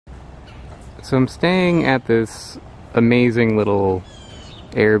So I'm staying at this amazing little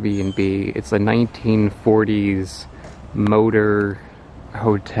Airbnb. It's a 1940s motor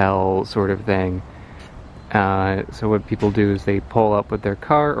hotel sort of thing. So what people do is they pull up with their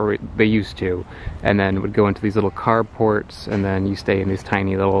car, or they used to, and then would go into these little carports, and then you stay in these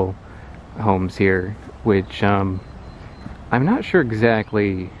tiny little homes here, which I'm not sure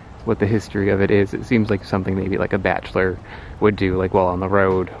exactly what the history of it is. It seems like something maybe like a bachelor would do, like while on the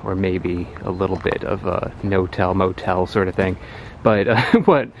road, or maybe a little bit of a no-tell motel sort of thing. But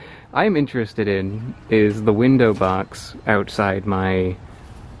what I'm interested in is the window box outside my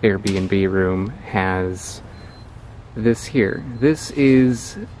Airbnb room has this here. This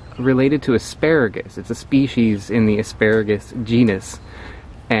is related to asparagus. It's a species in the asparagus genus.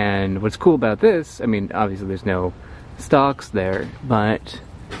 And what's cool about this, I mean, obviously there's no stalks there, but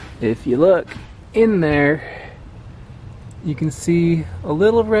if you look in there, you can see a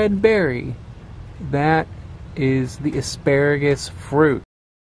little red berry. That is the asparagus fruit.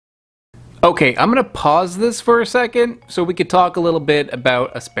 Okay, I'm gonna pause this for a second so we could talk a little bit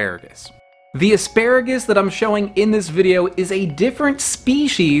about asparagus. The asparagus that I'm showing in this video is a different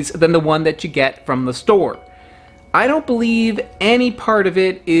species than the one that you get from the store. I don't believe any part of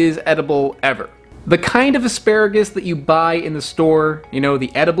it is edible ever. The kind of asparagus that you buy in the store, you know,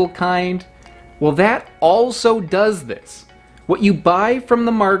 the edible kind, well, that also does this. What you buy from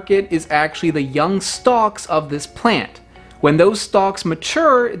the market is actually the young stalks of this plant. When those stalks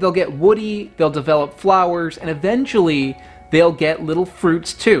mature, they'll get woody, they'll develop flowers, and eventually they'll get little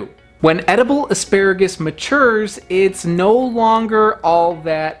fruits too. When edible asparagus matures, it's no longer all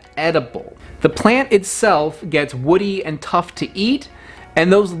that edible. The plant itself gets woody and tough to eat,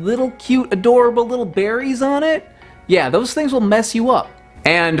 and those little cute, adorable little berries on it, yeah, those things will mess you up.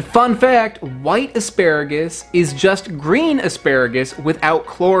 And fun fact, white asparagus is just green asparagus without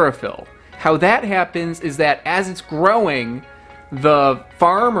chlorophyll. How that happens is that as it's growing, the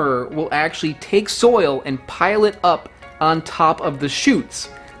farmer will actually take soil and pile it up on top of the shoots.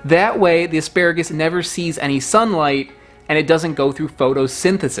 That way, the asparagus never sees any sunlight and it doesn't go through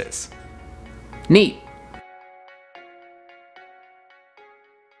photosynthesis. Neat.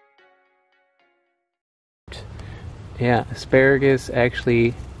 Yeah, asparagus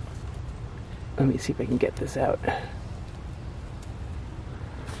actually, let me see if I can get this out.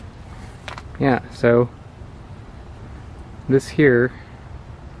 Yeah, so this here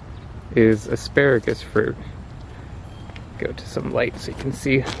is asparagus fruit. Go to some light so you can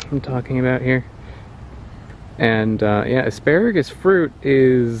see what I'm talking about here. And yeah, asparagus fruit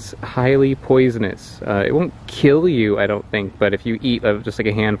is highly poisonous. It won't kill you, I don't think, but if you eat just like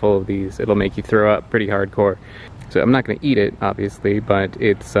a handful of these, it'll make you throw up pretty hardcore. So I'm not going to eat it, obviously, but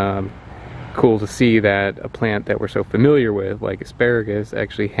it's cool to see that a plant that we're so familiar with, like asparagus,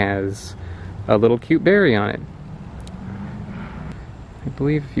 actually has a little cute berry on it. I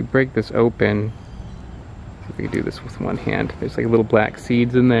believe if you break this open, see if we can do this with one hand, there's like little black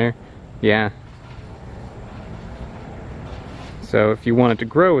seeds in there. Yeah. So if you wanted to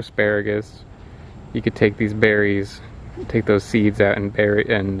grow asparagus, you could take these berries, take those seeds out and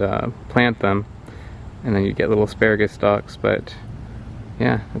plant them, and then you get little asparagus stalks. But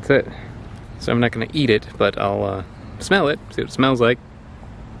yeah, that's it. So I'm not going to eat it, but I'll smell it, see what it smells like.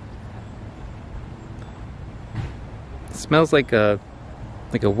 It smells like a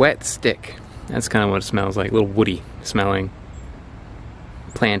wet stick. That's kind of what it smells like, a little woody smelling,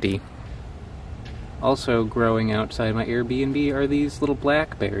 planty. Also growing outside my Airbnb are these little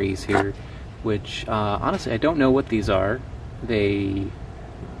blackberries here, which honestly I don't know what these are. I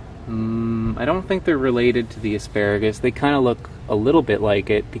don't think they're related to the asparagus. They kind of look a little bit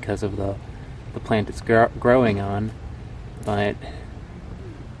like it because of the plant it's growing on, but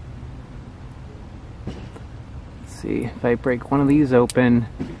let's see, if I break one of these open,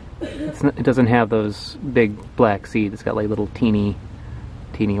 it doesn't have those big black seeds. It's got like little teeny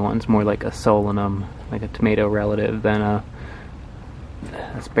ones, more like a solanum, like a tomato relative than a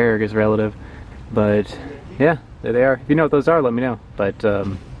asparagus relative. But yeah, there they are. If you know what those are, let me know. But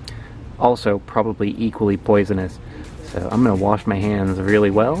also probably equally poisonous. So I'm gonna wash my hands really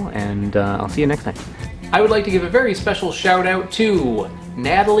well, and I'll see you next time. I would like to give a very special shout out to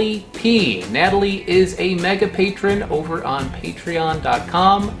Natalie P. Natalie is a mega patron over on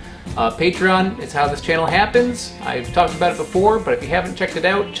patreon.com. Patreon is how this channel happens. I've talked about it before, but if you haven't checked it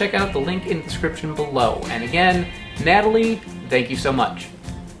out, check out the link in the description below. And again, Natalie, thank you so much.